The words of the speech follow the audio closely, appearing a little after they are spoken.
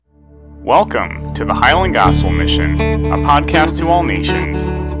Welcome to the Highland Gospel Mission, a podcast to all nations.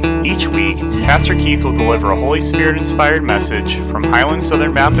 Each week, Pastor Keith will deliver a Holy Spirit-inspired message from Highland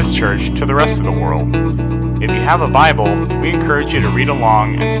Southern Baptist Church to the rest of the world. If you have a Bible, we encourage you to read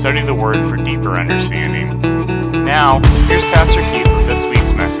along and study the Word for deeper understanding. Now, here's Pastor Keith with this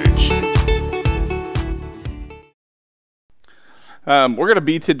week's message. We're going to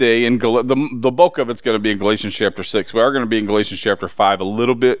be today in the bulk of it's going to be in Galatians chapter 6. We are going to be in Galatians chapter 5 a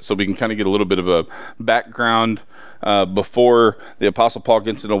little bit, so we can kind of get a little bit of a background before the Apostle Paul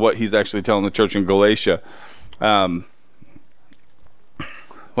gets into what he's actually telling the church in Galatia. When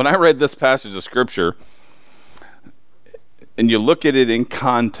I read this passage of Scripture, and you look at it in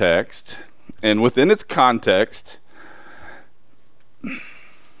context, and within its context,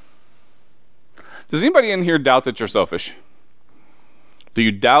 does anybody in here doubt that you're selfish? Do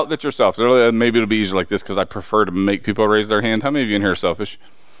you doubt that you're selfish? Maybe it'll be easier like this because I prefer to make people raise their hand. How many of you in here are selfish?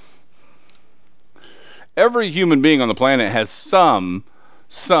 Every human being on the planet has some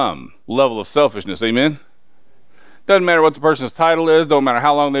level of selfishness. Amen? Doesn't matter what the person's title is. Don't matter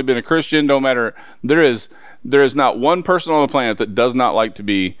how long they've been a Christian. Don't matter. There is not one person on the planet that does not like to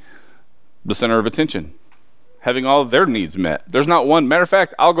be the center of attention, having all of their needs met. There's not one. Matter of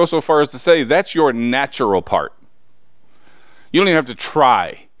fact, I'll go so far as to say that's your natural part. You don't even have to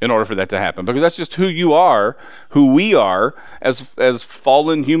try in order for that to happen, because that's just who you are, who we are as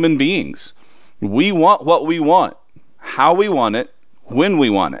fallen human beings. We want what we want, how we want it, when we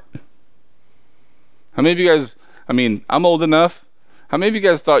want it. How many of you guys, I'm old enough. How many of you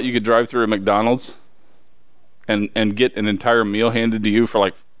guys thought you could drive through a McDonald's and get an entire meal handed to you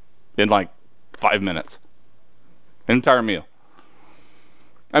in 5 minutes? An entire meal.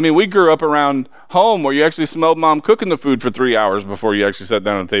 We grew up around home where you actually smelled mom cooking the food for 3 hours before you actually sat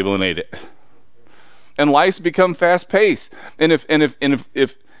down at the table and ate it. And life's become fast-paced. And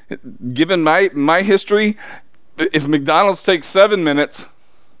if given my history, if McDonald's takes 7 minutes,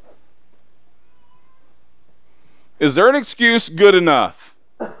 is there an excuse good enough?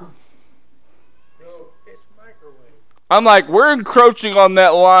 No, it's microwave. I'm like, we're encroaching on that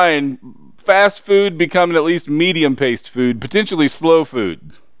line. Fast food becoming at least medium-paced food, potentially slow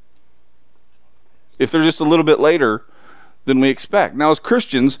food, if they're just a little bit later than we expect. Now, as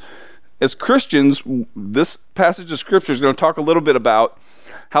Christians, this passage of Scripture is going to talk a little bit about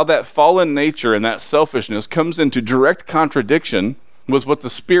how that fallen nature and that selfishness comes into direct contradiction with what the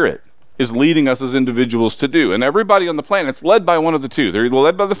Spirit is leading us as individuals to do. And everybody on the planet is led by one of the two. They're either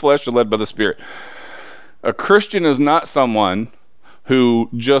led by the flesh or led by the Spirit. A Christian is not someone who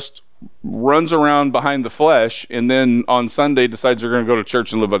just runs around behind the flesh and then on Sunday decides they're going to go to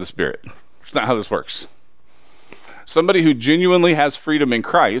church and live by the Spirit. It's not how this works. Somebody who genuinely has freedom in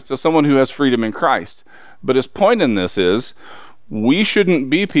Christ is someone who has freedom in Christ. But his point in this is we shouldn't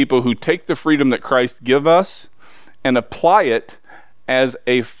be people who take the freedom that Christ gives us and apply it as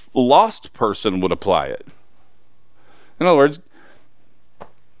a lost person would apply it. In other words,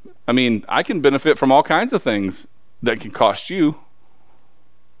 I can benefit from all kinds of things that can cost you.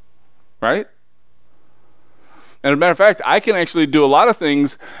 Right? And as a matter of fact, I can actually do a lot of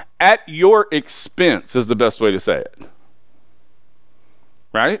things at your expense is the best way to say it.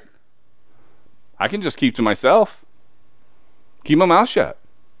 Right? I can just keep to myself. Keep my mouth shut.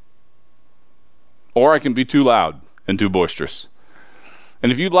 Or I can be too loud and too boisterous.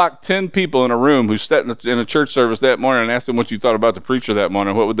 And if you lock 10 people in a room who sat in a church service that morning and asked them what you thought about the preacher that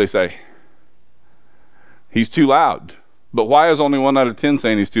morning, what would they say? He's too loud. But why is only 1 out of 10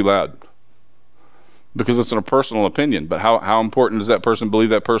 saying he's too loud? Because it's a personal opinion. But how important does that person believe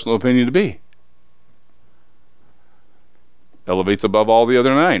that personal opinion to be? Elevates above all the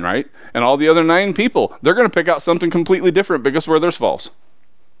other 9, right? And all the other 9 people, they're going to pick out something completely different because where theirs falls.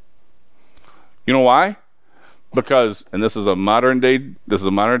 You know why? Because, and this is a modern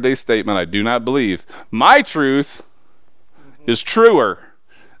day statement I do not believe, my truth is truer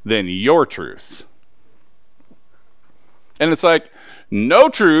than your truth. And it's like, no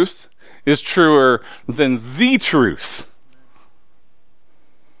truth is truer than the truth.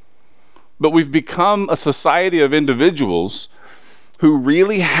 But we've become a society of individuals who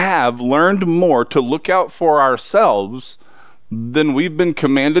really have learned more to look out for ourselves than we've been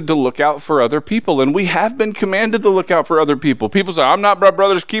commanded to look out for other people. And we have been commanded to look out for other people. People say, I'm not my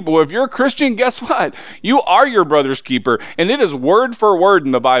brother's keeper. Well, if you're a Christian, guess what? You are your brother's keeper. And it is word for word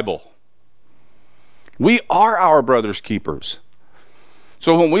in the Bible. We are our brother's keepers.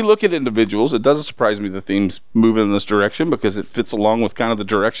 So when we look at individuals, it doesn't surprise me the themes move in this direction because it fits along with kind of the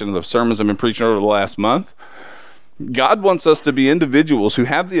direction of the sermons I've been preaching over the last month. God wants us to be individuals who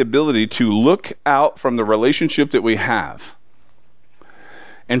have the ability to look out from the relationship that we have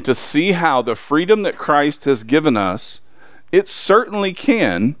and to see how the freedom that Christ has given us, it certainly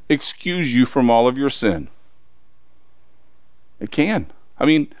can excuse you from all of your sin. It can. I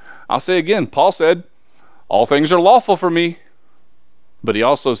mean, I'll say again, Paul said, all things are lawful for me, but he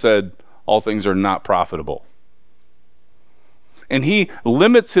also said, all things are not profitable. And he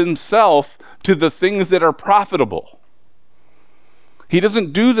limits himself to the things that are profitable. He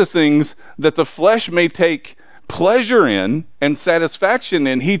doesn't do the things that the flesh may take pleasure in and satisfaction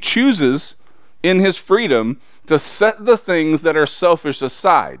in. He chooses in his freedom to set the things that are selfish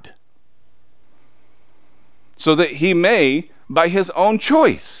aside so that he may, by his own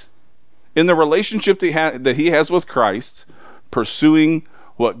choice, in the relationship that he has with Christ, pursuing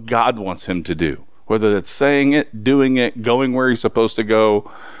what God wants him to do, whether that's saying it, doing it, going where he's supposed to go.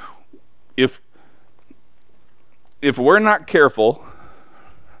 If we're not careful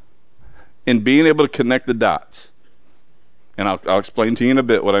in being able to connect the dots, and I'll explain to you in a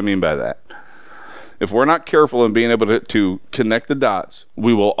bit what I mean by that. If we're not careful in being able to connect the dots,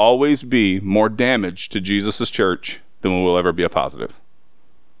 we will always be more damage to Jesus' church than we will ever be a positive.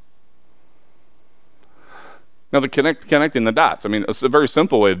 Now, connecting the dots, I mean, it's a very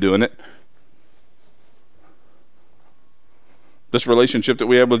simple way of doing it. This relationship that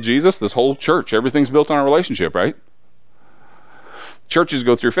we have with Jesus, this whole church, everything's built on a relationship, right? Churches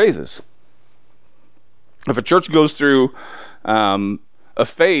go through phases. If a church goes through a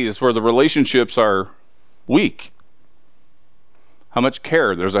phase where the relationships are weak, how much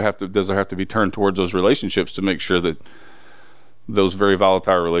care does there have to be turned towards those relationships to make sure that those very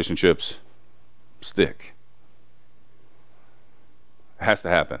volatile relationships stick? It has to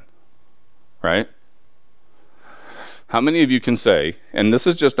happen, right? How many of you can say, and this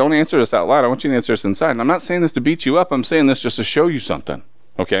is just, don't answer this out loud, I want you to answer this inside, and I'm not saying this to beat you up, I'm saying this just to show you something,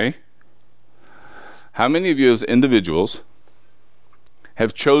 okay? How many of you as individuals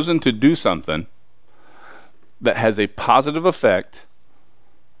have chosen to do something that has a positive effect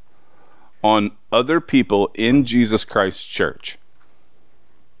on other people in Jesus Christ's church?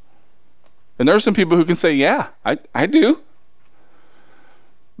 And there are some people who can say, yeah, I do.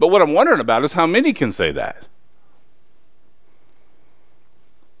 But what I'm wondering about is how many can say that?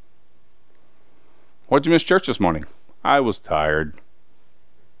 Why'd you miss church this morning? I was tired.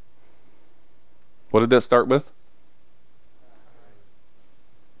 What did that start with?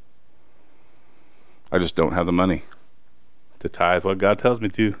 I just don't have the money to tithe what God tells me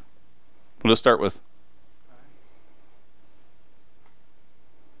to. What did it start with?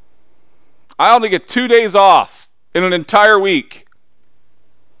 I only get 2 days off in an entire week.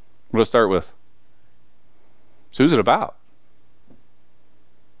 What did it start with? So who's it about?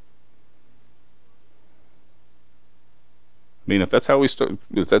 I mean, if that's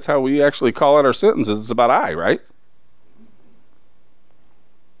how we actually call out our sentences, it's about I, right?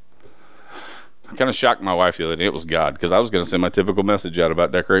 I kind of shocked my wife the other day. It was God, because I was going to send my typical message out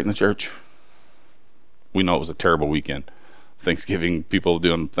about decorating the church. We know it was a terrible weekend. Thanksgiving, people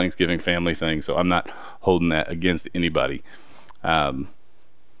doing Thanksgiving family things, so I'm not holding that against anybody. But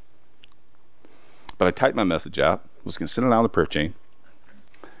I typed my message out, was going to send it out on the prayer chain.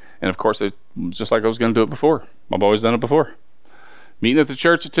 And of course, it just like I was going to do it before. I've always done it before. Meeting at the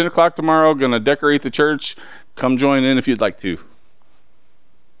church at 10 o'clock tomorrow, going to decorate the church. Come join in if you'd like to.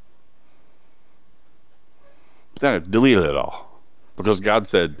 But then I deleted it all, because God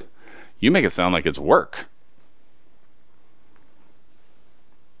said, you make it sound like it's work.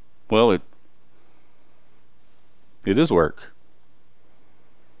 Well, it is work.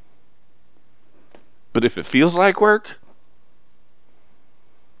 But if it feels like work,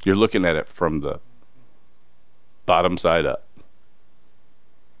 you're looking at it from the bottom side up.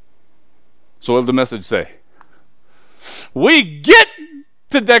 So what did the message say? We get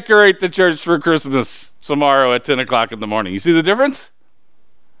to decorate the church for Christmas tomorrow at 10 o'clock in the morning. You see the difference?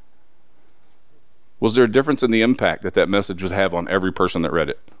 Was there a difference in the impact that message would have on every person that read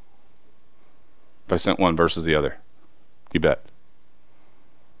it? If I sent one versus the other? You bet.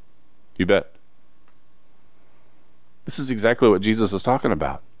 You bet. This is exactly what Jesus is talking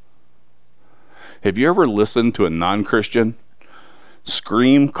about. Have you ever listened to a non-Christian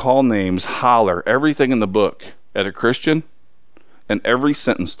scream, call names, holler, everything in the book at a Christian, and every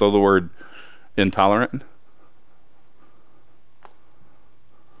sentence throw the word intolerant?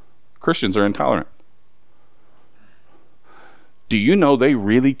 Christians are intolerant. Do you know they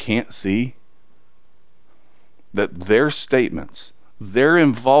really can't see that their statements, their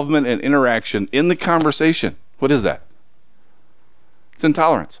involvement and interaction in the conversation, what is that? It's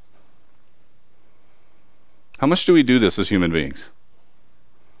intolerance. How much do we do this as human beings?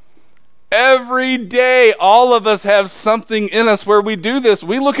 Every day, all of us have something in us where we do this.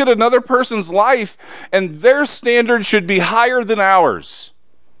 We look at another person's life, and their standard should be higher than ours.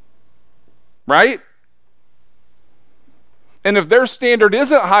 Right? And if their standard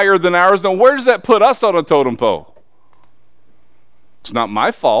isn't higher than ours, then where does that put us on a totem pole? It's not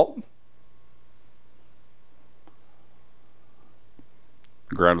my fault.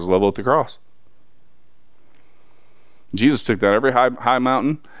 The ground is level at the cross. Jesus took down every high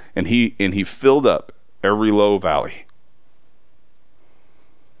mountain, and he filled up every low valley.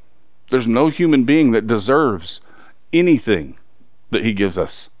 There's no human being that deserves anything that he gives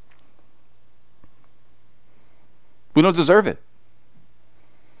us. We don't deserve it.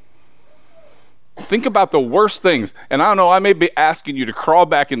 Think about the worst things. And I don't know, I may be asking you to crawl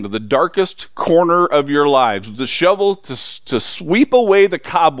back into the darkest corner of your lives with the shovel to sweep away the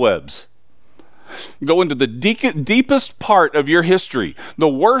cobwebs. Go into the deepest part of your history, the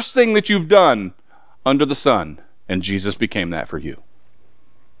worst thing that you've done under the sun, and Jesus became that for you.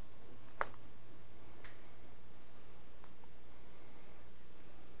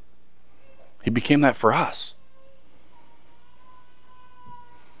 He became that for us.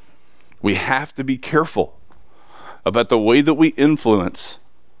 We have to be careful about the way that we influence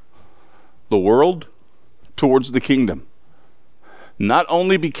the world towards the kingdom. Not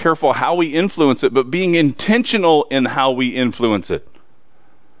only be careful how we influence it, but being intentional in how we influence it.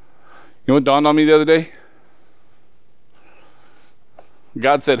 You know what dawned on me the other day?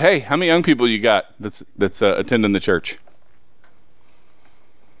 God said, hey, how many young people you got that's attending the church?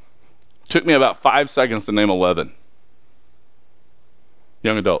 Took me about 5 seconds to name 11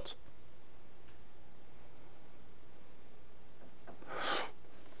 young adults.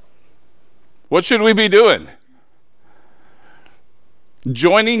 What should we be doing?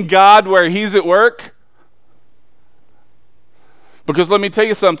 Joining God where he's at work? Because let me tell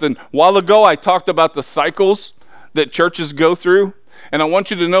you something. A while ago, I talked about the cycles that churches go through, and I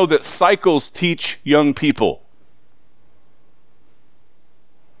want you to know that cycles teach young people.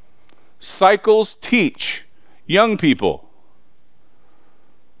 Cycles teach young people.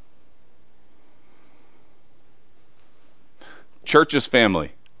 Church is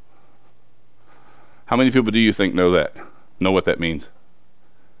family. How many people do you think know what that means?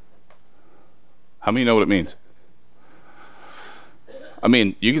 How many know what it means? I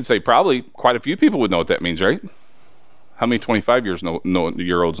mean, you could say probably quite a few people would know what that means, right? How many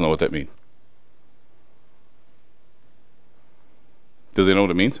 25-year-olds know what that means? Do they know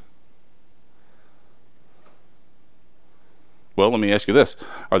what it means? Well, let me ask you this.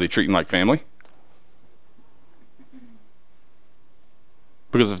 Are they treating like family?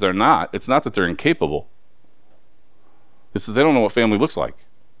 Because if they're not, it's not that they're incapable. It's that they don't know what family looks like.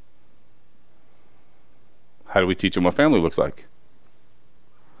 How do we teach them what family looks like?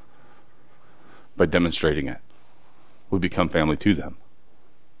 By demonstrating it. We become family to them.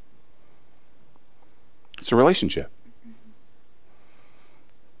 It's a relationship.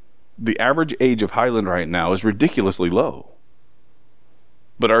 The average age of Highland right now is ridiculously low.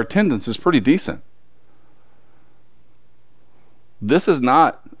 But our attendance is pretty decent. This is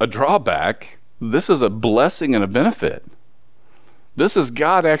not a drawback. This is a blessing and a benefit. This is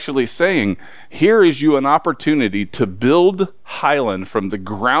God actually saying, here is you an opportunity to build Highland from the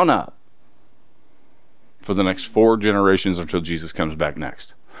ground up for the next 4 generations until Jesus comes back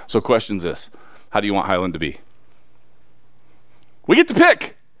next. So question's this: how do you want Highland to be? We get to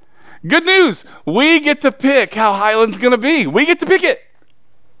pick. Good news. We get to pick how Highland's going to be. We get to pick it.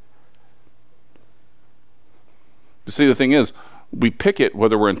 But see, the thing is, we pick it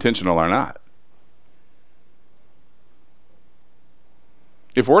whether we're intentional or not.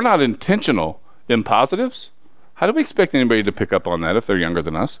 If we're not intentional in positives, how do we expect anybody to pick up on that if they're younger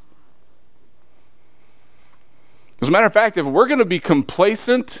than us? As a matter of fact, if we're going to be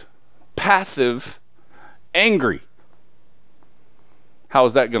complacent, passive, angry, how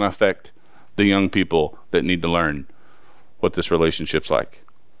is that going to affect the young people that need to learn what this relationship's like?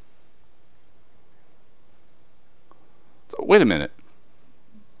 So, wait a minute.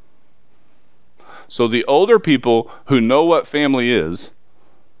 So the older people who know what family is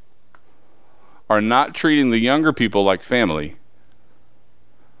are not treating the younger people like family,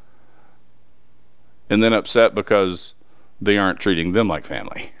 and then upset because they aren't treating them like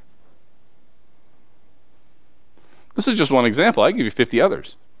family. This is just one example. I give you 50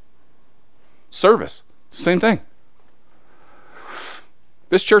 others. Service, same thing.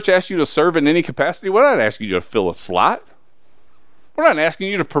 This church asks you to serve in any capacity. We're not asking you to fill a slot. We're not asking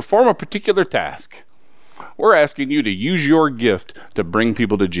you to perform a particular task. We're asking you to use your gift to bring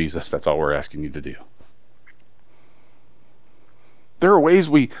people to Jesus. That's all we're asking you to do. There are ways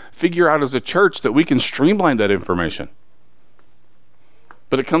we figure out as a church that we can streamline that information.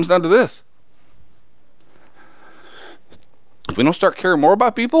 But it comes down to this. If we don't start caring more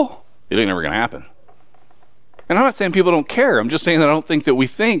about people, it ain't never going to happen. And I'm not saying people don't care. I'm just saying that I don't think that we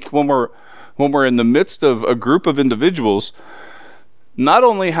think when we're in the midst of a group of individuals, not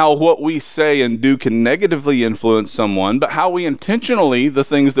only how what we say and do can negatively influence someone, but how we intentionally, the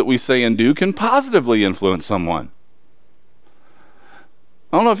things that we say and do, can positively influence someone.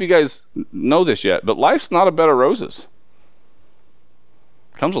 I don't know if you guys know this yet, but life's not a bed of roses.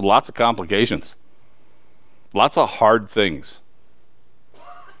 It comes with lots of complications. Lots of hard things.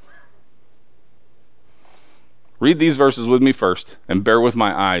 Read these verses with me first and bear with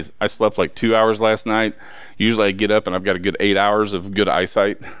my eyes. I slept like 2 hours last night. Usually I get up and I've got a good 8 hours of good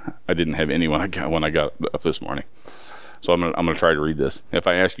eyesight. I didn't have any when I got up this morning. So I'm gonna try to read this. If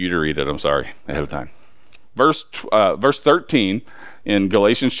I ask you to read it, I'm sorry ahead of time. Verse 13 in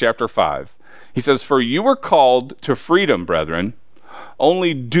Galatians chapter 5. He says, "For you were called to freedom, brethren.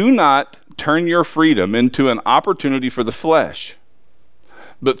 Only do not turn your freedom into an opportunity for the flesh,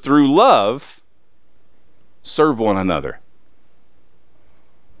 but through love, serve one another."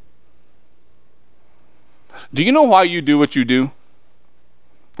 Do you know why you do what you do?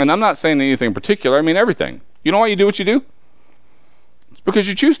 And I'm not saying anything in particular. I mean everything. You know why you do what you do? It's because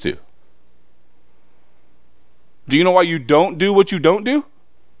you choose to. Do you know why you don't do what you don't do?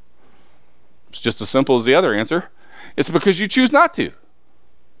 It's just as simple as the other answer. It's because you choose not to.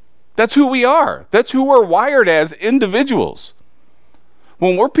 That's who we are. That's who we're wired as individuals.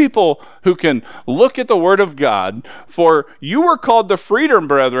 When we're people who can look at the Word of God, for you were called to freedom,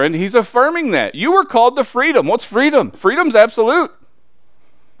 brethren, he's affirming that. You were called to freedom. What's freedom? Freedom's absolute.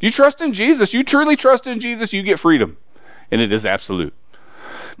 You trust in Jesus. You truly trust in Jesus, you get freedom. And it is absolute.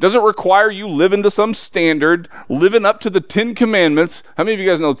 Doesn't require you living to some standard, living up to the 10 Commandments. How many of you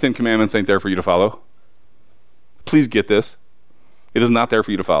guys know the 10 Commandments ain't there for you to follow? Please get this. It is not there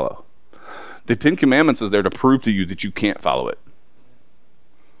for you to follow. The 10 Commandments is there to prove to you that you can't follow it.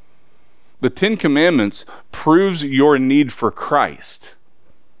 The 10 Commandments proves your need for Christ.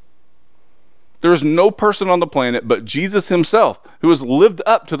 There is no person on the planet but Jesus himself who has lived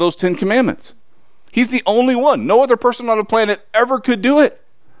up to those 10 Commandments. He's the only one. No other person on the planet ever could do it.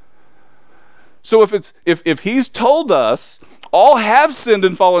 So if he's told us all have sinned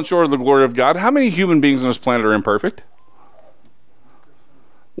and fallen short of the glory of God, how many human beings on this planet are imperfect?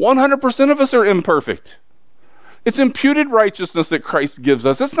 100% of us are imperfect. It's imputed righteousness that Christ gives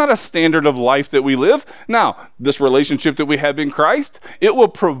us. It's not a standard of life that we live. Now, this relationship that we have in Christ, it will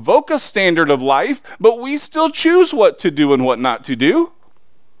provoke a standard of life, but we still choose what to do and what not to do.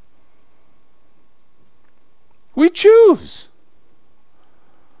 We choose.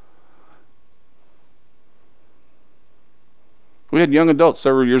 We had young adults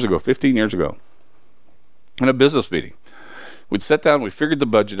several years ago, 15 years ago, in a business meeting. We'd sat down, we figured the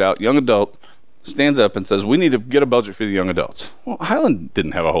budget out. Young adult stands up and says, we need to get a budget for the young adults. Well, Highland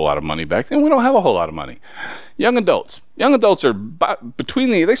didn't have a whole lot of money back then. We don't have a whole lot of money. Young adults are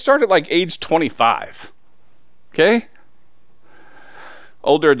they start at like age 25. Okay?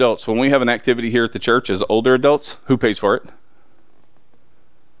 Older adults, when we have an activity here at the church as older adults, who pays for it?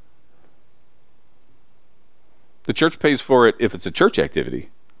 The church pays for it if it's a church activity.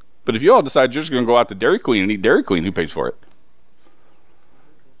 But if you all decide you're just going to go out to Dairy Queen and eat Dairy Queen, who pays for it?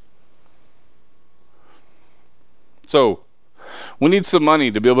 So, we need some money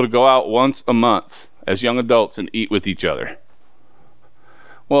to be able to go out once a month as young adults and eat with each other.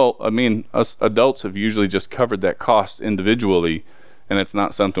 Well, I mean, us adults have usually just covered that cost individually, and it's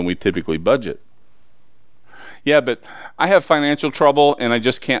not something we typically budget. Yeah, but I have financial trouble and I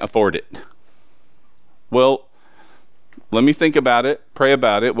just can't afford it. Well, let me think about it, pray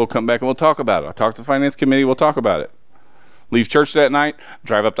about it, we'll come back and we'll talk about it. I'll talk to the finance committee, we'll talk about it. Leave church that night,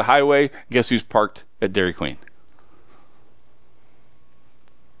 drive up the highway, guess who's parked at Dairy Queen?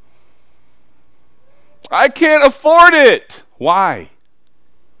 I can't afford it. Why?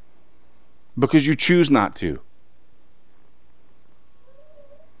 Because you choose not to.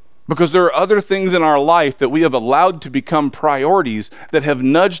 Because there are other things in our life that we have allowed to become priorities that have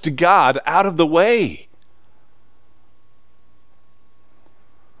nudged God out of the way.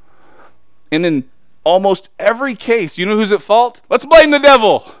 And in almost every case, you know who's at fault? Let's blame the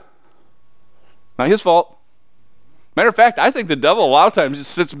devil. Not his fault. Matter of fact, I think the devil a lot of times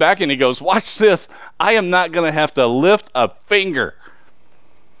just sits back and he goes, watch this. I am not going to have to lift a finger.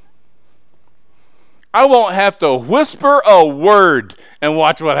 I won't have to whisper a word and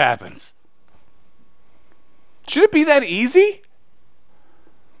watch what happens. Should it be that easy?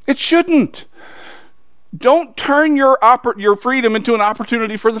 It shouldn't. Don't turn your freedom into an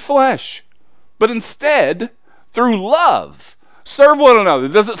opportunity for the flesh, but instead, through love, serve one another.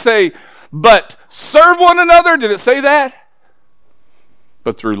 Does it say, but serve one another? Did it say that?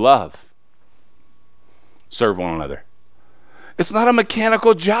 But through love, serve one another. It's not a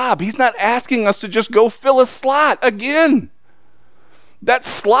mechanical job. He's not asking us to just go fill a slot again. That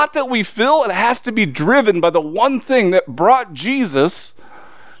slot that we fill, it has to be driven by the one thing that brought Jesus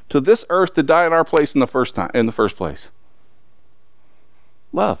to this earth to die in our place in the first place.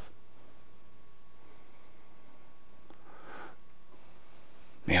 Love.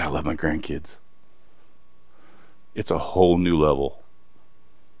 Man, I love my grandkids. It's a whole new level.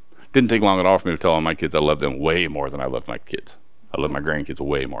 Didn't take long at all for me to tell all my kids I love them way more than I love my kids. I love my grandkids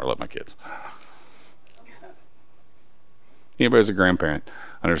way more. I love my kids. Anybody who's a grandparent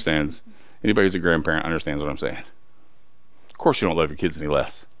understands. Anybody who's a grandparent understands what I'm saying. Of course you don't love your kids any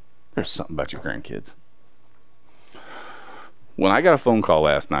less. There's something about your grandkids. When I got a phone call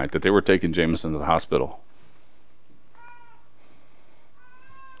last night that they were taking Jameson to the hospital,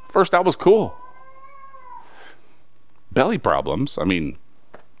 first, that was cool. Belly problems. I mean,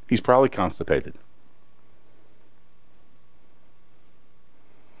 he's probably constipated.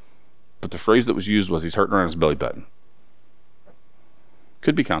 But the phrase that was used was he's hurting around his belly button.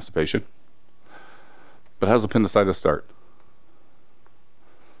 Could be constipation. But how's appendicitis start?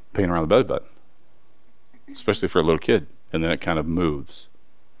 Pain around the belly button. Especially for a little kid. And then it kind of moves.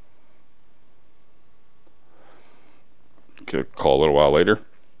 Get a call a little while later.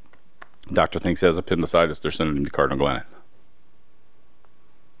 Doctor thinks he has appendicitis. They're sending him to Cardinal Glennon.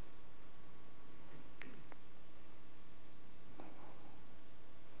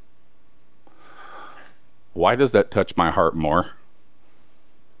 Why does that touch my heart more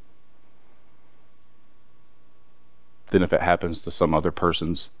than if it happens to some other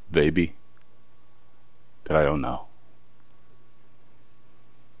person's baby that I don't know?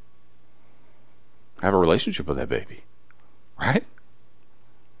 I have a relationship with that baby, right?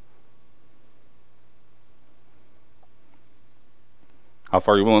 How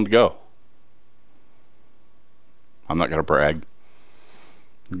far are you willing to go? I'm not going to brag.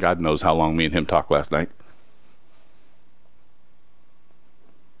 God knows how long me and him talked last night.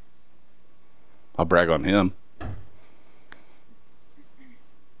 I'll brag on him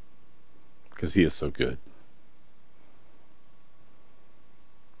because he is so good.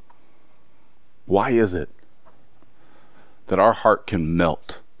 Why is it that our heart can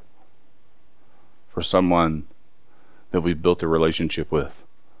melt for someone that we've built a relationship with,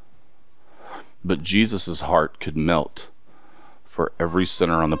 but Jesus' heart could melt for every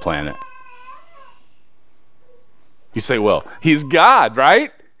sinner on the planet? You say, well, he's God,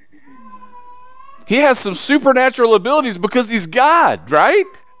 right? He has some supernatural abilities because he's God, right?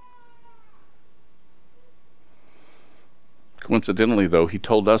 Coincidentally, though, he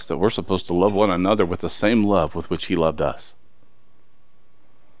told us that we're supposed to love one another with the same love with which he loved us.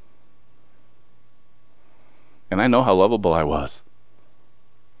 And I know how lovable I was.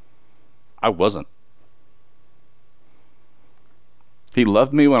 I wasn't. He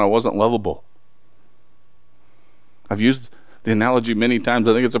loved me when I wasn't lovable. I've used the analogy many times.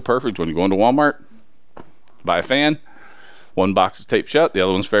 I think it's a perfect one. You go into Walmart, buy a fan, one box is taped shut, the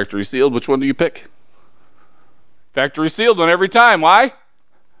other one's factory sealed. Which one do you pick? Factory sealed one every time. Why?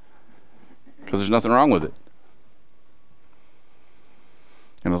 Because there's nothing wrong with it.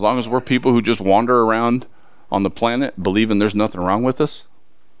 And as long as we're people who just wander around on the planet believing there's nothing wrong with us,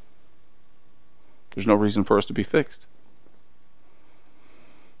 there's no reason for us to be fixed.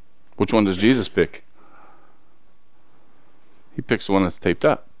 Which one does Jesus pick? He picks the one that's taped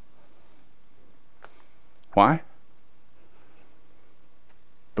up. Why?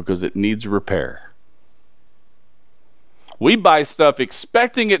 Because it needs repair. We buy stuff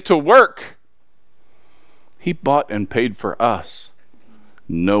expecting it to work. He bought and paid for us,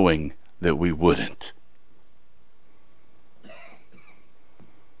 knowing that we wouldn't.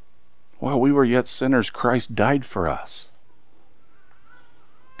 While we were yet sinners, Christ died for us.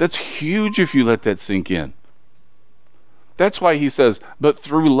 That's huge if you let that sink in. That's why he says, but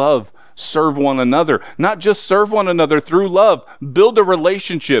through love, serve one another. Not just serve one another, through love, build a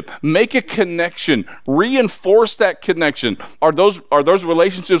relationship, make a connection, reinforce that connection. Are those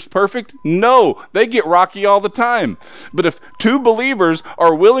relationships perfect? No, they get rocky all the time. But if two believers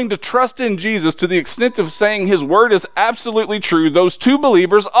are willing to trust in Jesus to the extent of saying his word is absolutely true, those two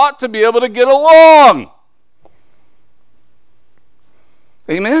believers ought to be able to get along.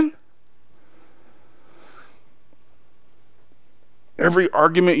 Amen? Every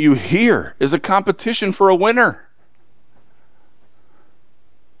argument you hear is a competition for a winner.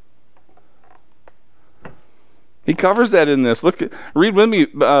 He covers that in this. Read with me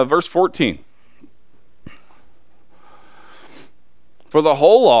verse 14. For the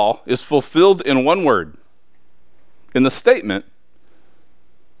whole law is fulfilled in one word, in the statement,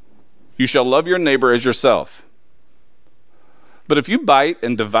 you shall love your neighbor as yourself. But if you bite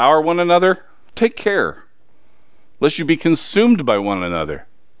and devour one another, take care, lest you be consumed by one another.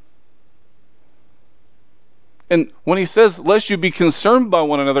 And when he says, lest you be consumed by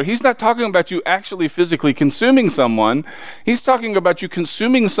one another, he's not talking about you actually physically consuming someone. He's talking about you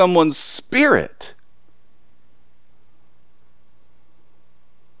consuming someone's spirit.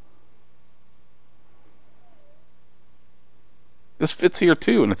 This fits here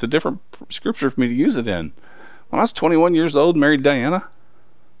too, and it's a different scripture for me to use it in. When I was 21 years old, married Diana,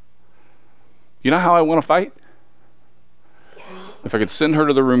 you know how I won a fight? If I could send her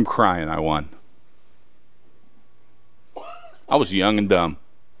to the room crying, I won. I was young and dumb.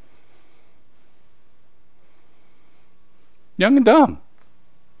 Young and dumb.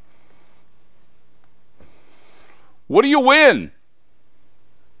 What do you win?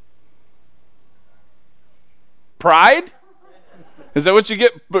 Pride? Is that what you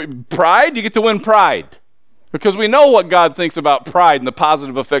get? Pride? You get to win pride. Because we know what God thinks about pride and the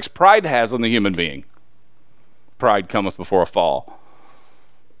positive effects pride has on the human being. Pride cometh before a fall.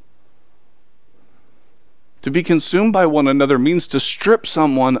 To be consumed by one another means to strip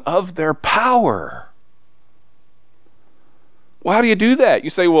someone of their power. Well, how do you do that? You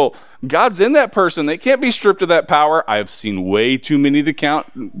say, well, God's in that person. They can't be stripped of that power. I have seen way too many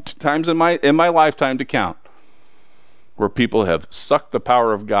times in my lifetime to count where people have sucked the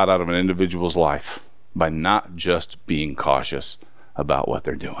power of God out of an individual's life by not just being cautious about what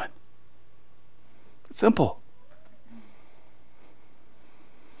they're doing. It's simple.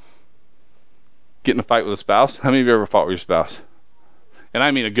 Get in a fight with a spouse. How many of you ever fought with your spouse? And I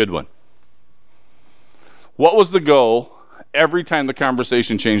mean a good one. What was the goal every time the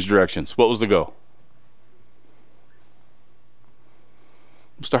conversation changed directions? What was the goal?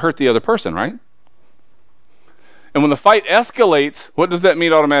 It was to hurt the other person, right? And when the fight escalates, what does that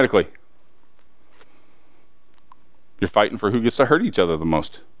mean automatically? You're fighting for who gets to hurt each other the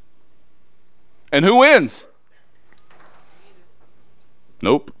most. And who wins?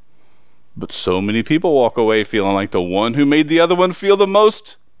 Nope. But so many people walk away feeling like the one who made the other one feel the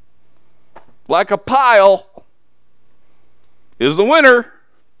most like a pile is the winner.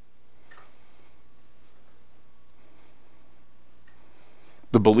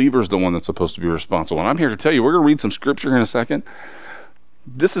 The believer's the one that's supposed to be responsible. And I'm here to tell you, we're going to read some scripture in a second.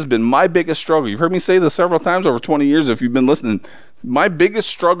 This has been my biggest struggle. You've heard me say this several times over 20 years if you've been listening. My biggest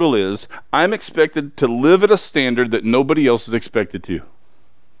struggle is I'm expected to live at a standard that nobody else is expected to.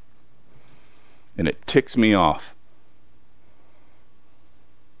 And it ticks me off.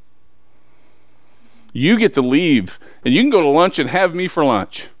 You get to leave, and you can go to lunch and have me for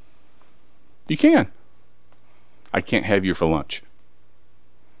lunch. You can. I can't have you for lunch.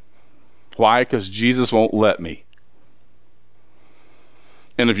 Why? Because Jesus won't let me.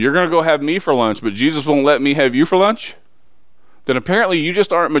 And if you're going to go have me for lunch, but Jesus won't let me have you for lunch, then apparently you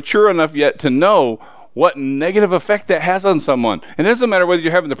just aren't mature enough yet to know what negative effect that has on someone. And it doesn't matter whether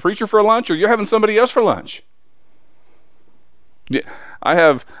you're having the preacher for lunch or you're having somebody else for lunch. Yeah,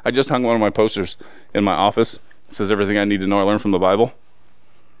 I just hung one of my posters in my office. It says everything I need to know I learned from the Bible.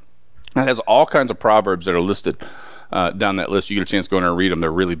 And it has all kinds of proverbs that are listed down that list. You get a chance to go in there and read them.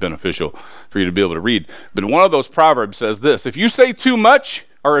 They're really beneficial for you to be able to read. But one of those proverbs says this: if you say too much,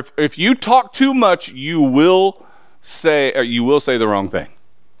 or if you talk too much, you will say the wrong thing.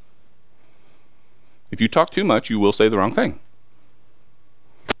 If you talk too much, you will say the wrong thing.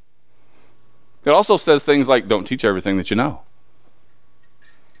 It also says things like, don't teach everything that you know.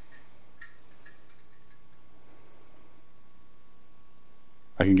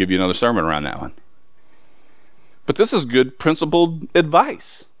 I can give you another sermon around that one. But this is good principled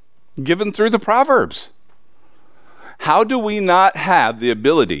advice given through the Proverbs. How do we not have the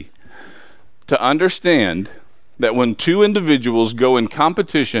ability to understand that when two individuals go in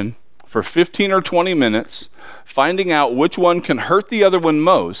competition for 15 or 20 minutes, finding out which one can hurt the other one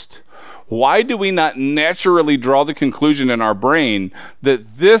most, why do we not naturally draw the conclusion in our brain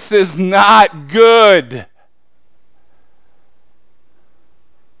that this is not good?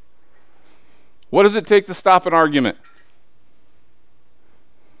 What does it take to stop an argument?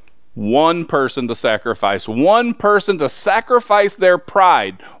 One person to sacrifice. One person to sacrifice their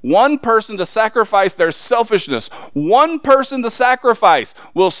pride. One person to sacrifice their selfishness. One person to sacrifice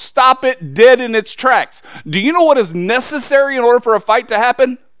will stop it dead in its tracks. Do you know what is necessary in order for a fight to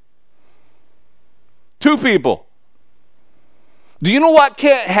happen? Two people. Do you know what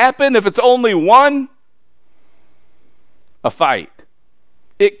can't happen if it's only one? a fight.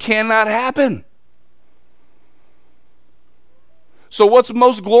 It cannot happen. So what's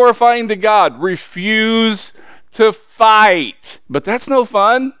most glorifying to God? Refuse to fight. But that's no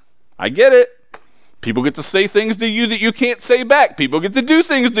fun. I get it. People get to say things to you that you can't say back. People get to do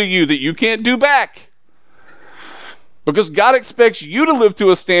things to you that you can't do back. Because God expects you to live to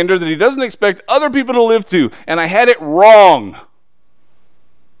a standard that he doesn't expect other people to live to. And I had it wrong.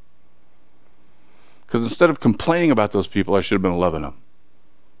 Because instead of complaining about those people, I should have been loving them.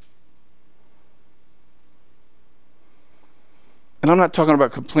 And I'm not talking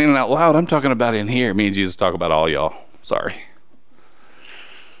about complaining out loud. I'm talking about in here. Me and Jesus talk about all y'all. Sorry.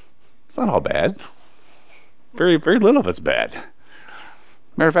 It's not all bad. Very, very little of it's bad.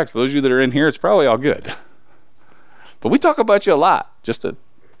 Matter of fact, for those of you that are in here, it's probably all good. But we talk about you a lot, just to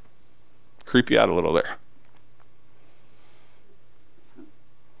creep you out a little there.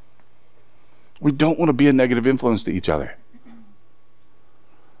 We don't want to be a negative influence to each other.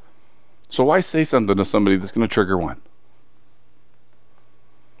 So why say something to somebody that's going to trigger one?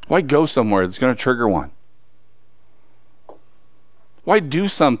 Why go somewhere that's going to trigger one? Why do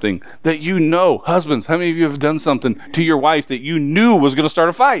something that you know, husbands, how many of you have done something to your wife that you knew was going to start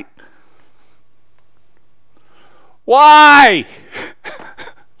a fight? Why?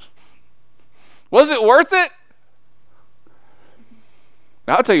 Was it worth it?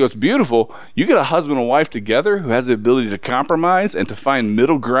 Now, I'll tell you what's beautiful. You get a husband and wife together who has the ability to compromise and to find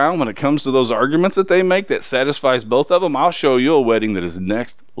middle ground when it comes to those arguments that they make that satisfies both of them. I'll show you a wedding that is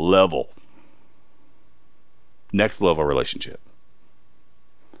next level. Next level relationship.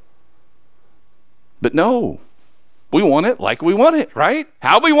 But no, we want it like we want it, right?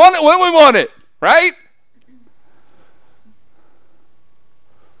 How we want it when we want it, right?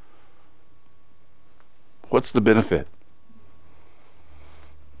 What's the benefit?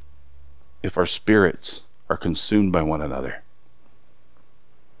 If our spirits are consumed by one another.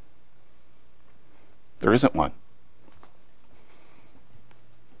 There isn't one.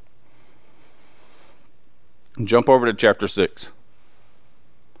 Jump over to chapter 6.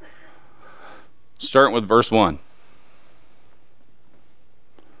 Starting with verse 1.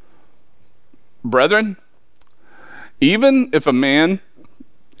 Brethren, even if a man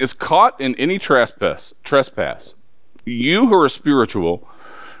is caught in any trespass, you who are spiritual,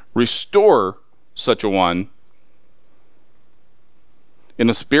 restore such a one in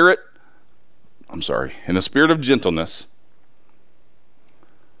a spirit of gentleness,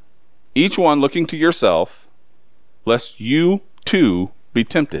 each one looking to yourself, lest you too be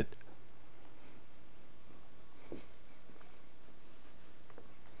tempted.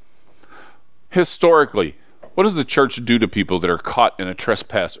 Historically, what does the church do to people that are caught in a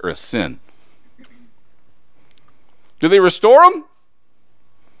trespass or a sin? Do they restore them?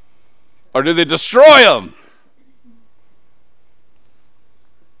 Or do they destroy them?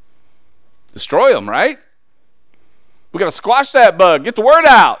 Destroy them, right? We got to squash that bug, get the word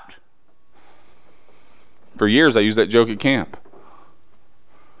out. For years, I used that joke at camp.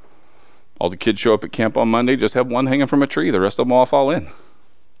 All the kids show up at camp on Monday, just have one hanging from a tree. The rest of them all fall in.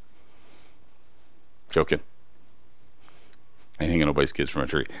 Joking. I ain't hanging nobody's kids from a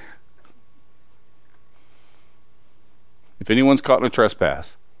tree. If anyone's caught in a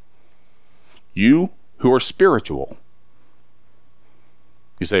trespass, you who are spiritual.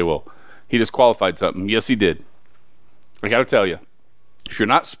 You say, well, he disqualified something. Yes, he did. I got to tell you, if you're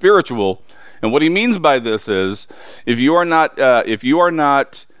not spiritual, and what he means by this is, if you are not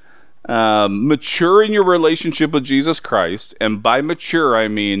mature in your relationship with Jesus Christ, and by mature I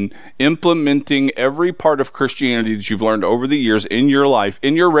mean implementing every part of Christianity that you've learned over the years in your life,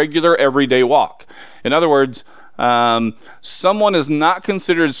 in your regular everyday walk. In other words, someone is not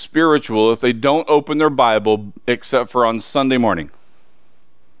considered spiritual if they don't open their Bible except for on Sunday morning.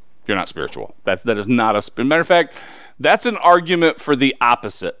 You're not spiritual. That is not a... Matter of fact, that's an argument for the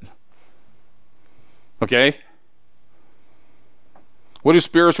opposite. Okay? What do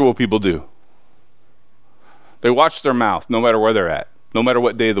spiritual people do? They watch their mouth no matter where they're at, no matter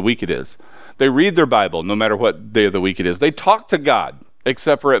what day of the week it is. They read their Bible no matter what day of the week it is. They talk to God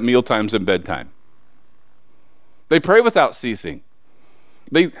except for at mealtimes and bedtime. They pray without ceasing.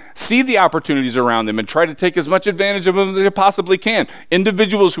 They see the opportunities around them and try to take as much advantage of them as they possibly can.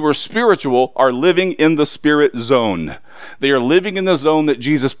 Individuals who are spiritual are living in the spirit zone. They are living in the zone that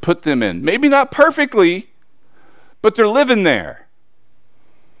Jesus put them in. Maybe not perfectly, but they're living there.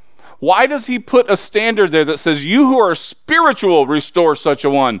 Why does he put a standard there that says, you who are spiritual, restore such a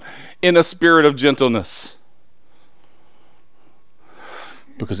one in a spirit of gentleness?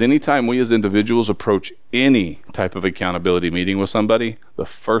 Because anytime we as individuals approach any type of accountability meeting with somebody, the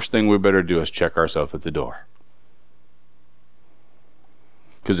first thing we better do is check ourselves at the door.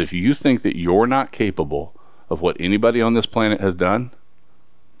 Because if you think that you're not capable of what anybody on this planet has done,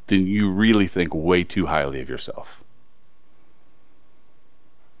 then you really think way too highly of yourself.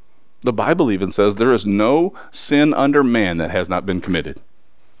 The Bible even says there is no sin under man that has not been committed.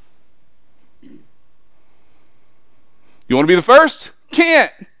 You want to be the first?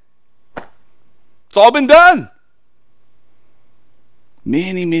 Can't. It's all been done.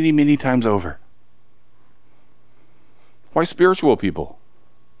 Many, many, many times over. Why spiritual people?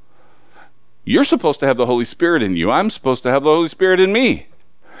 You're supposed to have the Holy Spirit in you. I'm supposed to have the Holy Spirit in me.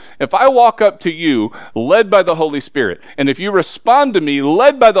 If I walk up to you led by the Holy Spirit, and if you respond to me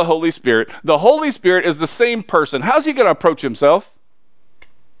led by the Holy Spirit is the same person. How's he going to approach himself?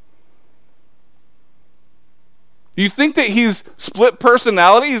 Do you think that he's split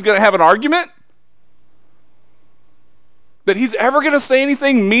personality? He's going to have an argument? That he's ever going to say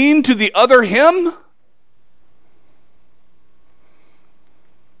anything mean to the other him?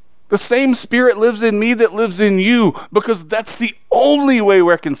 The same Spirit lives in me that lives in you, because that's the only way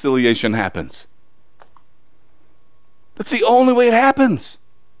reconciliation happens. That's the only way it happens.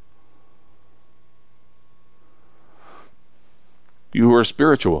 You who are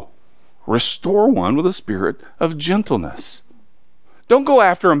spiritual, restore one with a spirit of gentleness. Don't go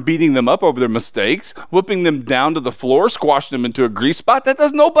after them beating them up over their mistakes, whipping them down to the floor, squashing them into a grease spot. That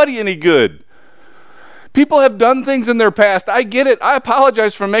does nobody any good. People have done things in their past. I get it. I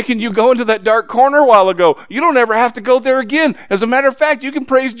apologize for making you go into that dark corner a while ago. You don't ever have to go there again. As a matter of fact, you can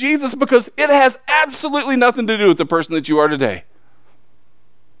praise Jesus because it has absolutely nothing to do with the person that you are today.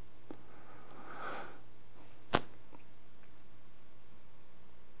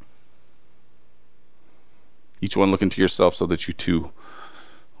 Each one look into yourself so that you too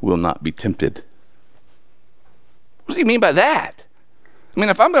will not be tempted. What does he mean by that? I mean,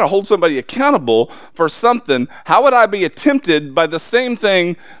 if I'm going to hold somebody accountable for something, how would I be tempted by the same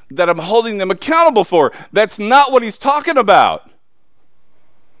thing that I'm holding them accountable for? That's not what he's talking about.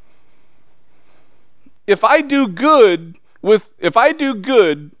 If I do good with good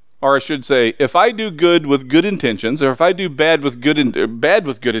intentions, or if I do bad with good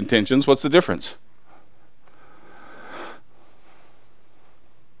intentions, what's the difference?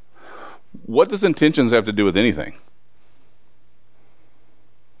 What does intentions have to do with anything?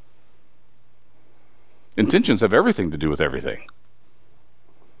 Intentions have everything to do with everything.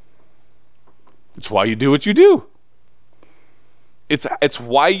 It's why you do what you do. It's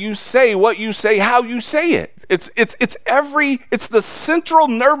why you say what you say, how you say it. It's the central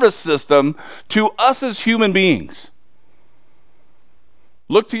nervous system to us as human beings.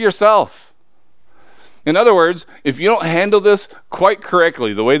 Look to yourself. In other words, if you don't handle this quite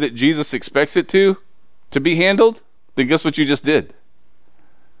correctly, the way that Jesus expects it to be handled, then guess what you just did?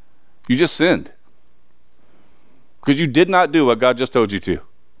 You just sinned. Because you did not do what God just told you to. See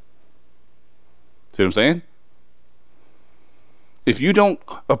what I'm saying? If you don't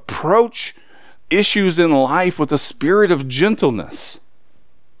approach issues in life with a spirit of gentleness,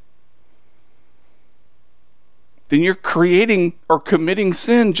 then you're creating or committing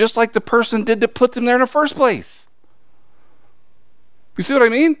sin just like the person did that put them there in the first place. You see what I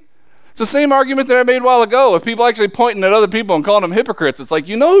mean? It's the same argument that I made a while ago. If people actually pointing at other people and calling them hypocrites, it's like,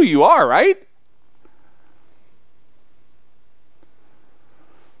 you know who you are, right?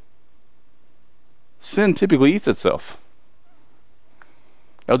 Sin typically eats itself.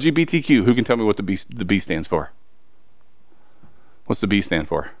 LGBTQ, who can tell me what the B stands for? What's the B stand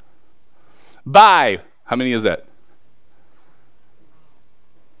for? Bi. How many is that?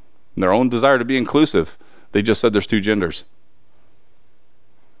 Their own desire to be inclusive. They just said there's two genders.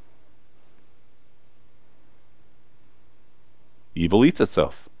 Evil eats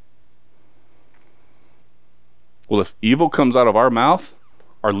itself. Well, if evil comes out of our mouth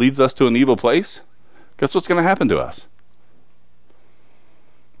or leads us to an evil place, guess what's going to happen to us?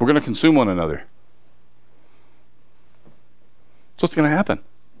 We're going to consume one another. That's what's going to happen.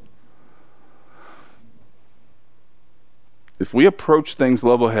 If we approach things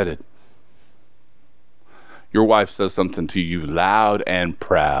level-headed, your wife says something to you loud and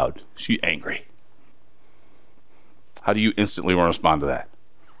proud. She's angry. How do you instantly want to respond to that?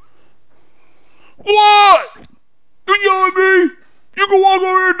 What? You yell at me? You can walk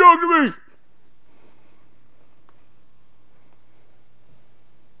over here and talk to me.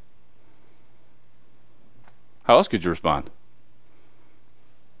 How else could you respond?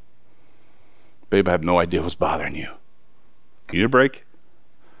 Babe, I have no idea what's bothering you. Can you need a break?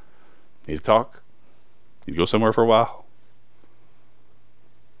 Need to talk? Need to go somewhere for a while?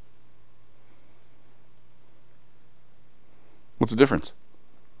 What's the difference?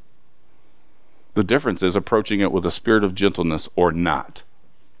 The difference is approaching it with a spirit of gentleness or not.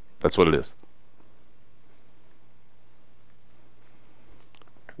 That's what it is.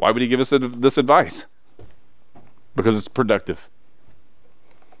 Why would he give us this advice? Because it's productive.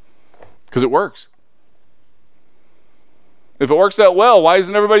 Because it works. If it works out well, why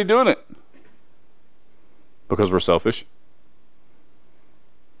isn't everybody doing it? Because we're selfish.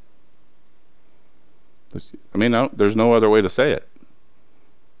 I mean, there's no other way to say it.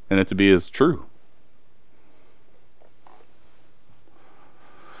 And it to be as true.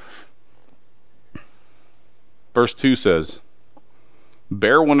 Verse 2 says,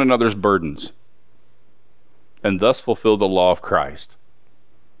 bear one another's burdens, and thus fulfill the law of Christ.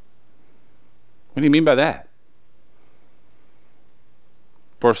 What do you mean by that?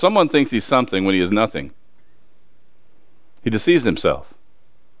 For if someone thinks he's something when he is nothing, he deceives himself.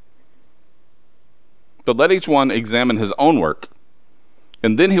 But let each one examine his own work,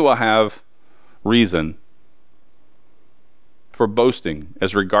 and then he will have reason for boasting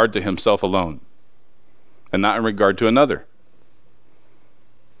as regard to himself alone, and not in regard to another.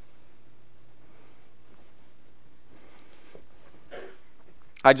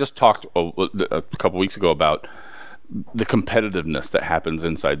 I just talked a couple weeks ago about the competitiveness that happens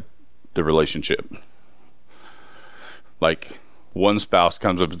inside the relationship. Like, one spouse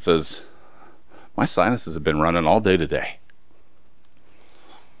comes up and says, my sinuses have been running all day today.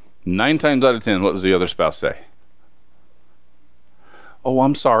 9 times out of 10, what does the other spouse say? Oh,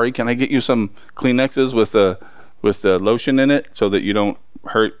 I'm sorry. Can I get you some Kleenexes with the lotion in it so that you don't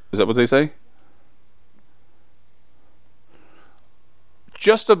hurt? Is that what they say?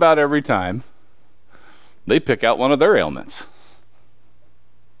 Just about every time, they pick out one of their ailments.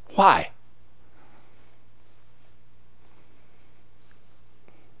 Why?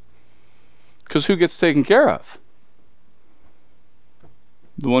 Because who gets taken care of?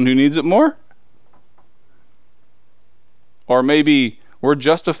 The one who needs it more? Or maybe we're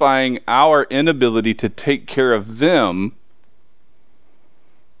justifying our inability to take care of them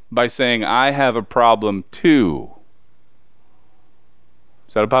by saying, I have a problem too.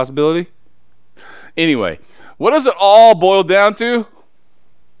 Is that a possibility? Anyway, what does it all boil down to?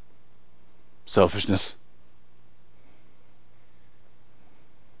 Selfishness.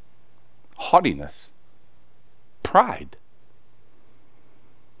 Haughtiness. Pride.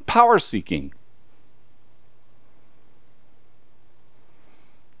 Power seeking.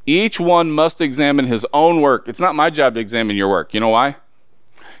 Each one must examine his own work. It's not my job to examine your work. You know why?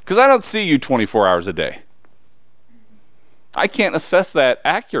 Because I don't see you 24 hours a day. I can't assess that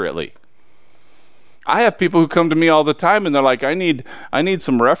accurately. I have people who come to me all the time and they're like, I need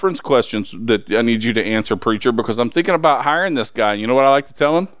some reference questions that I need you to answer, preacher, because I'm thinking about hiring this guy. You know what I like to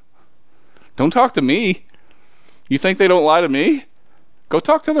tell them? Don't talk to me. You think they don't lie to me? Go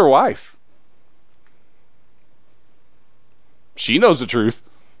talk to their wife. She knows the truth.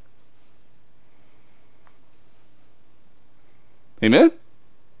 Amen?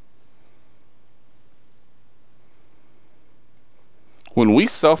 When we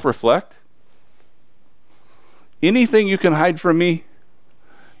self-reflect, anything you can hide from me,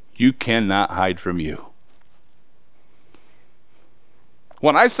 you cannot hide from you.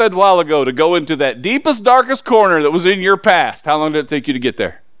 When I said a while ago to go into that deepest, darkest corner that was in your past, how long did it take you to get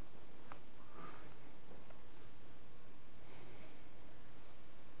there?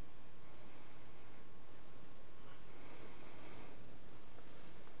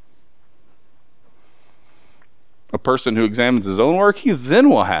 A person who examines his own work, he then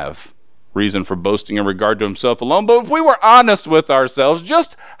will have reason for boasting in regard to himself alone. But if we were honest with ourselves,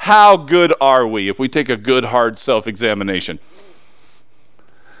 just how good are we if we take a good, hard self-examination?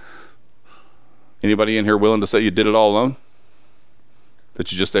 Anybody in here willing to say you did it all alone?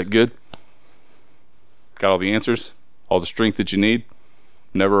 That you're just that good? Got all the answers? All the strength that you need?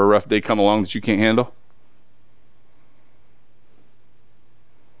 Never a rough day come along that you can't handle?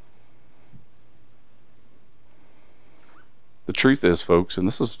 The truth is, folks, and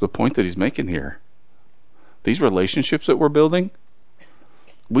this is the point that he's making here, these relationships that we're building,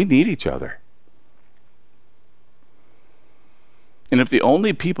 we need each other. And if the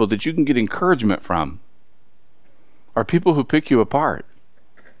only people that you can get encouragement from are people who pick you apart,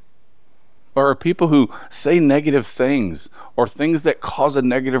 or are people who say negative things, or things that cause a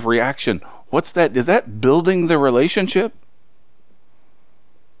negative reaction, what's that? Is that building the relationship?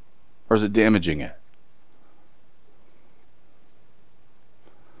 Or is it damaging it?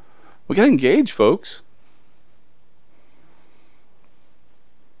 We got to engage, folks.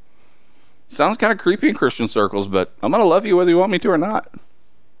 Sounds kind of creepy in Christian circles, but I'm going to love you whether you want me to or not.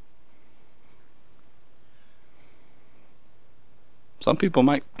 Some people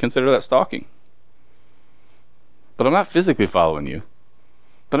might consider that stalking. But I'm not physically following you.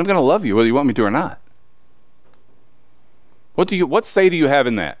 But I'm going to love you whether you want me to or not. What say do you have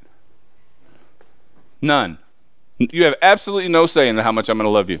in that? None. You have absolutely no say in how much I'm going to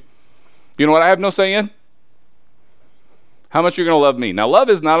love you. You know what I have no say in? How much you're going to love me. Now, love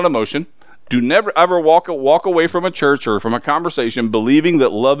is not an emotion. Do never ever walk away from a church or from a conversation believing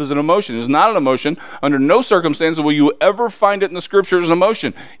that love is an emotion. It's not an emotion. Under no circumstances will you ever find it in the scriptures as an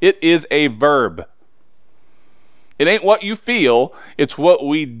emotion. It is a verb. It ain't what you feel, it's what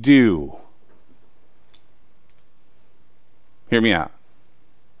we do. Hear me out.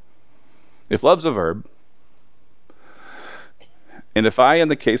 If love's a verb, and if I, in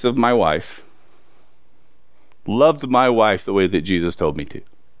the case of my wife, loved my wife the way that Jesus told me to,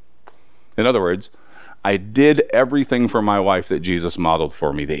 in other words, I did everything for my wife that Jesus modeled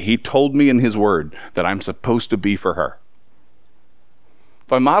for me, that he told me in his word that I'm supposed to be for her.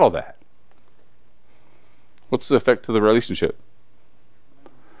 If I model that, what's the effect to the relationship?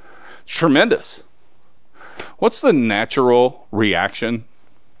 It's tremendous. What's the natural reaction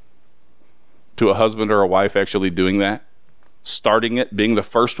to a husband or a wife actually doing that? Starting it, being the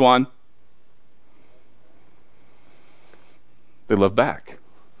first one? They love back.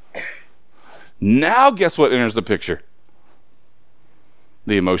 Now guess what enters the picture?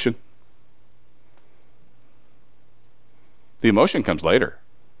 The emotion. The emotion comes later.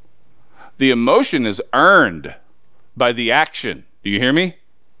 The emotion is earned by the action. Do you hear me?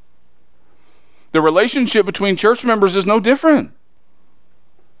 The relationship between church members is no different.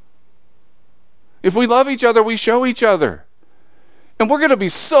 If we love each other, we show each other. And we're going to be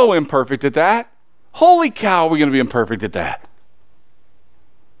so imperfect at that. Holy cow, we're going to be imperfect at that.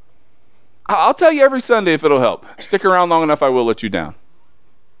 I'll tell you every Sunday if it'll help. Stick around long enough, I will let you down.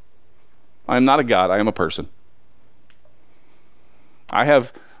 I am not a God, I am a person. I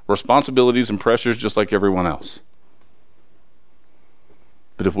have responsibilities and pressures just like everyone else.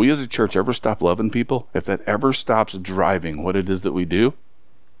 But if we as a church ever stop loving people, if that ever stops driving what it is that we do,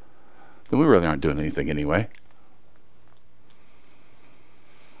 then we really aren't doing anything anyway.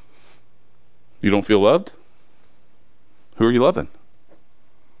 You don't feel loved? Who are you loving?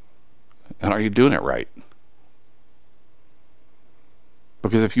 And are you doing it right?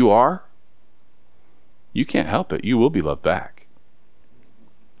 Because if you are, you can't help it. You will be loved back.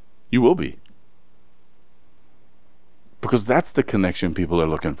 You will be. Because that's the connection people are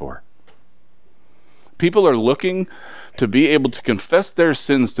looking for. People are looking to be able to confess their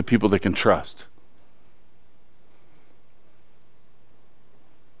sins to people they can trust.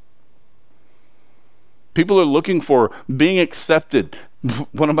 People are looking for being accepted.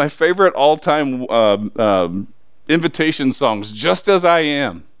 One of my favorite all-time invitation songs, Just As I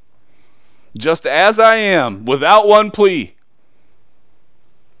Am. Just as I am, without one plea.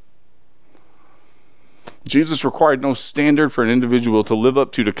 Jesus required no standard for an individual to live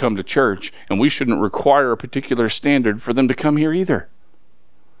up to come to church, and we shouldn't require a particular standard for them to come here either.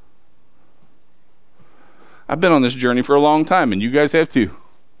 I've been on this journey for a long time, and you guys have too.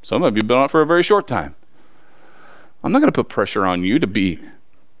 Some of you have been on it for a very short time. I'm not going to put pressure on you to be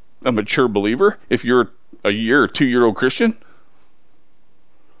a mature believer if you're a year or 2-year-old Christian.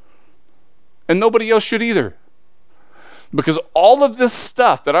 And nobody else should either. Because all of this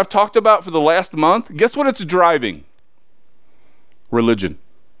stuff that I've talked about for the last month, guess what it's driving? Religion.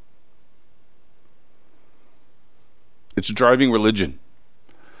 It's driving religion.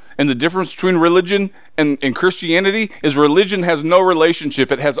 And the difference between religion and Christianity is religion has no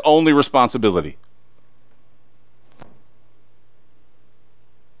relationship. It has only responsibility.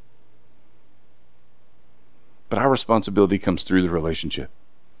 But our responsibility comes through the relationship.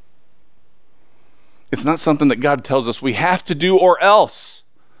 It's not something that God tells us we have to do or else.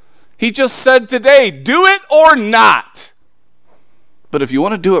 He just said today, do it or not. But if you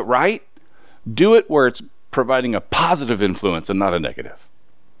want to do it right, do it where it's providing a positive influence and not a negative.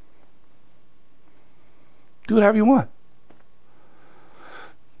 Do it however you want.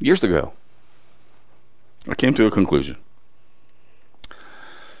 Years ago, I came to a conclusion.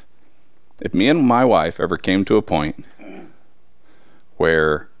 If me and my wife ever came to a point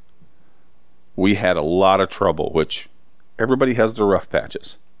where we had a lot of trouble, which everybody has their rough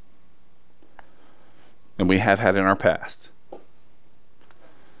patches, and we have had in our past,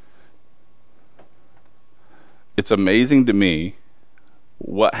 it's amazing to me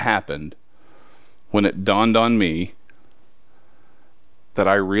what happened when it dawned on me that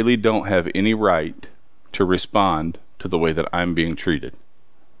I really don't have any right to respond to the way that I'm being treated.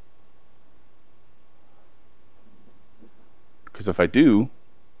 Because if I do,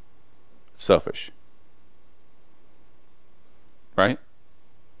 it's selfish. Right?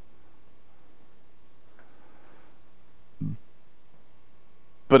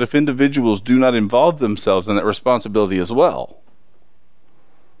 But if individuals do not involve themselves in that responsibility as well,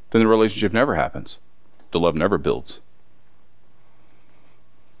 then the relationship never happens. The love never builds.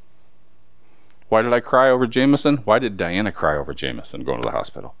 Why did I cry over Jameson? Why did Diana cry over Jameson going to the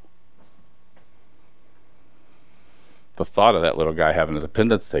hospital? The thought of that little guy having his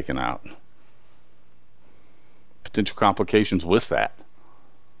appendix taken out. Potential complications with that.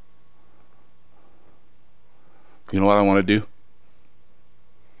 You know what I want to do?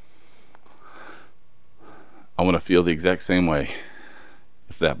 I want to feel the exact same way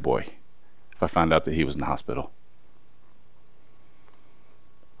if I found out that he was in the hospital.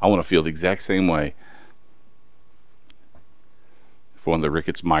 I want to feel the exact same way if one of the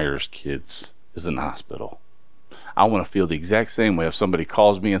Ricketts Myers kids is in the hospital. I want to feel the exact same way if somebody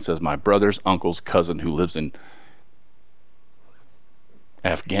calls me and says my brother's uncle's cousin who lives in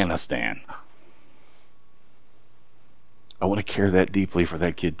Afghanistan. I want to care that deeply for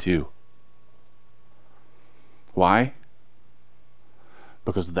that kid too. Why?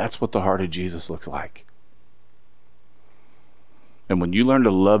 Because that's what the heart of Jesus looks like. And when you learn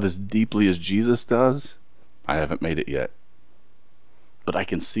to love as deeply as Jesus does, I haven't made it yet, but I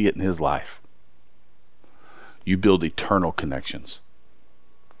can see it in his life. You build eternal connections.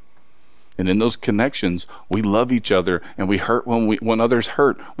 And in those connections, we love each other, and we hurt when others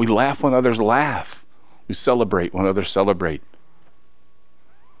hurt. We laugh when others laugh. We celebrate when others celebrate.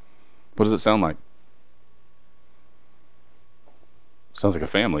 What does it sound like? Sounds like a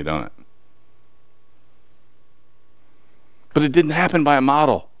family, don't it? But it didn't happen by a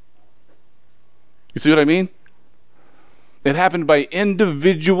model. You see what I mean? It happened by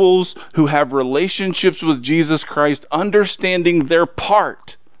individuals who have relationships with Jesus Christ, understanding their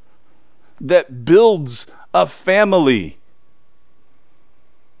part that builds a family.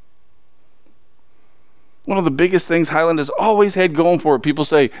 One of the biggest things Highland has always had going for it, people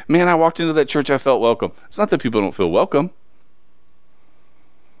say, man, I walked into that church, I felt welcome. It's not that people don't feel welcome.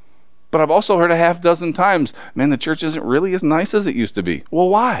 But I've also heard a half dozen times, man, the church isn't really as nice as it used to be. Well,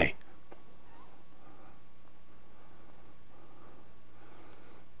 why?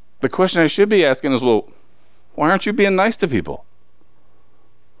 The question I should be asking is, well, why aren't you being nice to people?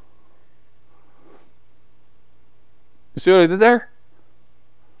 You see what I did there?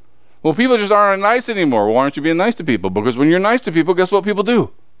 Well, people just aren't nice anymore. Why aren't you being nice to people? Because when you're nice to people, guess what people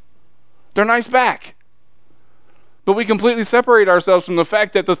do? They're nice back. But we completely separate ourselves from the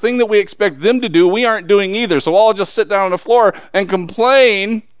fact that the thing that we expect them to do, we aren't doing either. So I'll just sit down on the floor and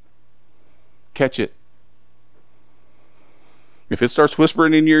complain. Catch it. If it starts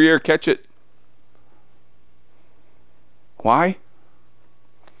whispering in your ear, catch it. Why?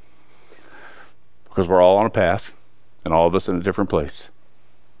 Because we're all on a path, and all of us in a different place.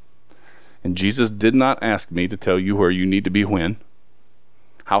 And Jesus did not ask me to tell you where you need to be when,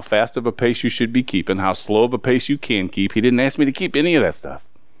 how fast of a pace you should be keeping, how slow of a pace you can keep. He didn't ask me to keep any of that stuff.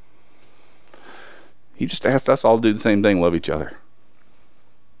 He just asked us all to do the same thing, love each other.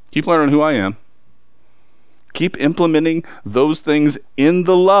 Keep learning who I am. Keep implementing those things in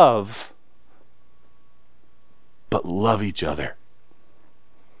the love, but love each other.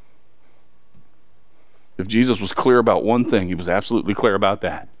 If Jesus was clear about one thing, he was absolutely clear about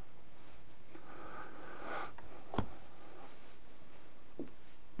that.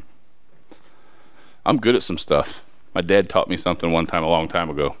 I'm good at some stuff. My dad taught me something one time a long time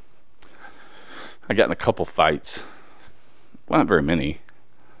ago. I got in a couple fights. Well, not very many.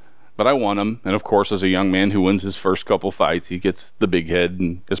 But I won them. And of course, as a young man who wins his first couple fights, he gets the big head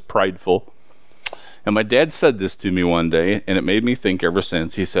and is prideful. And my dad said this to me one day, and it made me think ever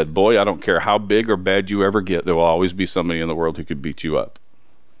since. He said, boy, I don't care how big or bad you ever get, there will always be somebody in the world who could beat you up.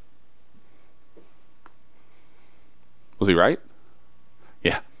 Was he right?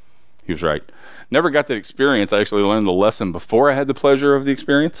 Yeah, he was right. Never got that experience. I actually learned the lesson before I had the pleasure of the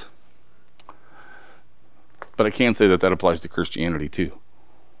experience. But I can say that that applies to Christianity too.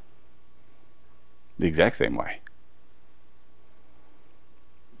 The exact same way.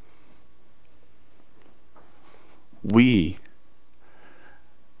 We,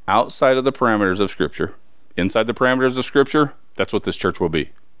 outside of the parameters of Scripture, inside the parameters of Scripture, that's what this church will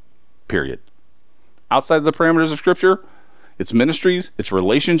be. Period. Outside of the parameters of Scripture, it's ministries, it's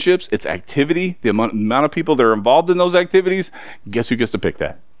relationships, it's activity, the amount of people that are involved in those activities. Guess who gets to pick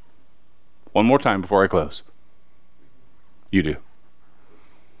that? One more time before I close. You do.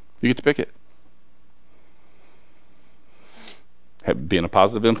 You get to pick it. Being a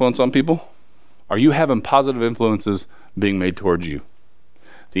positive influence on people? Are you having positive influences being made towards you?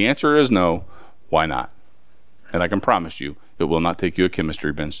 The answer is no. Why not? And I can promise you, it will not take you a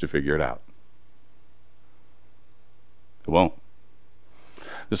chemistry bench to figure it out. It won't.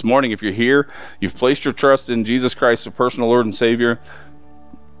 This morning, if you're here, you've placed your trust in Jesus Christ, the personal Lord and Savior,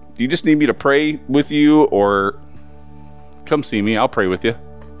 do you just need me to pray with you, or come see me, I'll pray with you.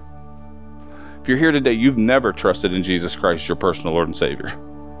 If you're here today, you've never trusted in Jesus Christ, your personal Lord and Savior.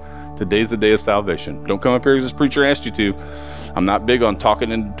 Today's the day of salvation. Don't come up here because this preacher asked you to. I'm not big on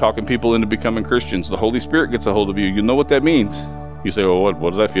talking people into becoming Christians. The Holy Spirit gets a hold of you. You know what that means. You say, well, what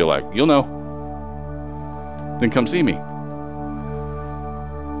does that feel like? You'll know. Then come see me.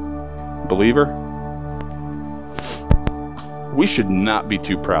 Believer, we should not be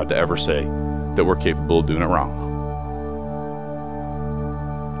too proud to ever say that we're capable of doing it wrong.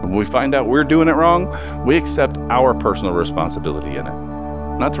 When we find out we're doing it wrong, we accept our personal responsibility in it,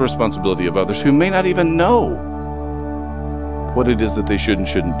 not the responsibility of others who may not even know what it is that they should and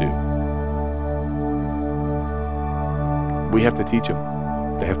shouldn't do. We have to teach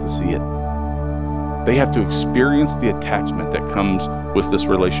them. They have to see it. They have to experience the attachment that comes with this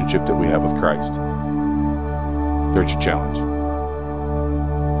relationship that we have with Christ. There's your challenge.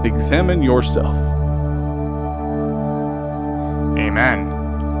 Examine yourself.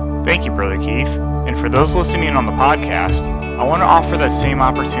 Amen. Thank you, Brother Keith. And for those listening on the podcast, I want to offer that same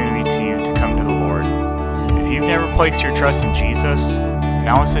opportunity to you to come to the Lord. If you've never placed your trust in Jesus,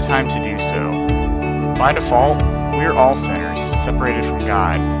 now is the time to do so. By default, we are all sinners, separated from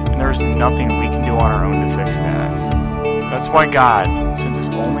God, and there is nothing we can do on our own to fix that. That's why God sends His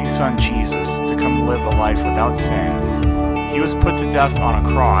only Son, Jesus, to come live a life without sin. He was put to death on a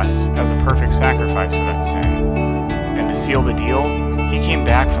cross as a perfect sacrifice for that sin. And to seal the deal, He came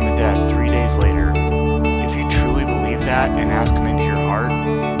back from the dead 3 days later. If you truly believe that and ask Him into your heart,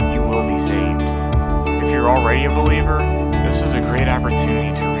 you will be saved. If you're already a believer, this is a great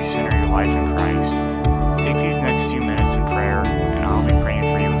opportunity to recenter your life in Christ. Take these next few minutes in prayer, and I'll be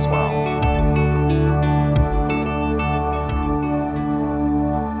praying for you as well.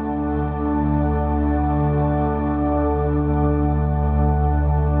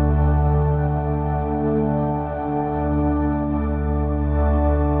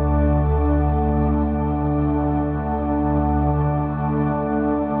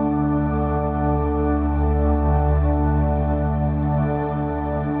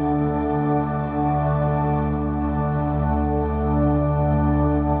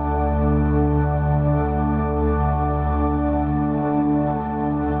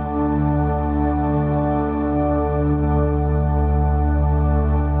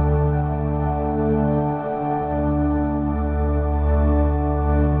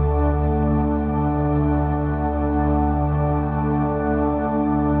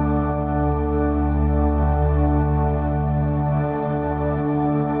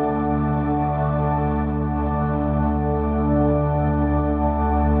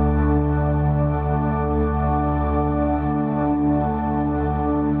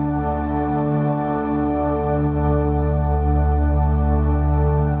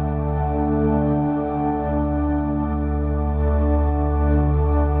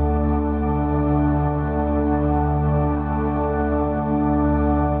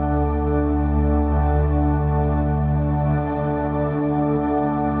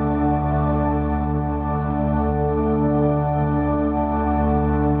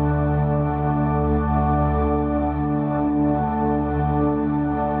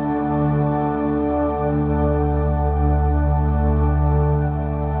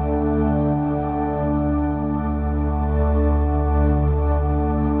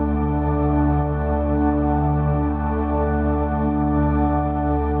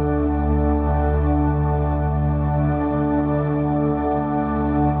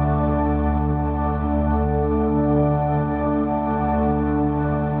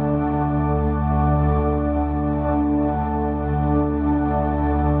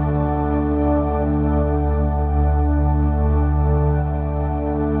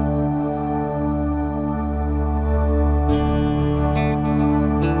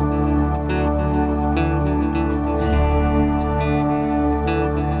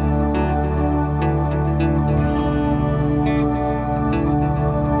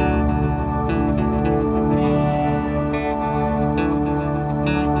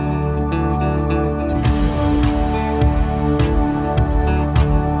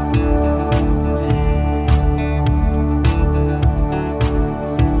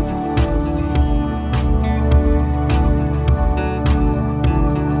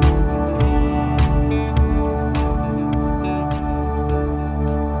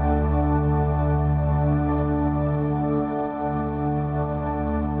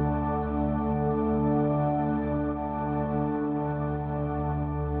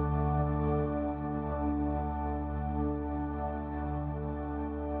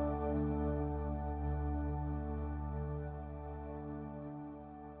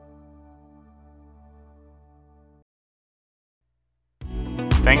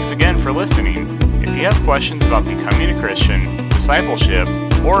 Thanks again for listening. If you have questions about becoming a Christian, discipleship,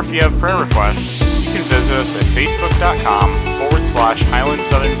 or if you have prayer requests, you can visit us at facebook.com/Highland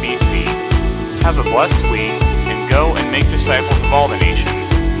Southern BC. Have a blessed week, and go and make disciples of all the nations,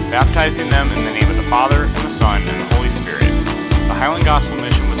 baptizing them in the name of the Father, and the Son, and the Holy Spirit. The Highland Gospel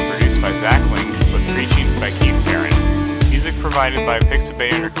Mission was produced by Zach Link, with preaching by Keith Perrin. Music provided by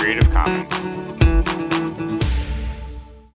Pixabay under Creative Commons.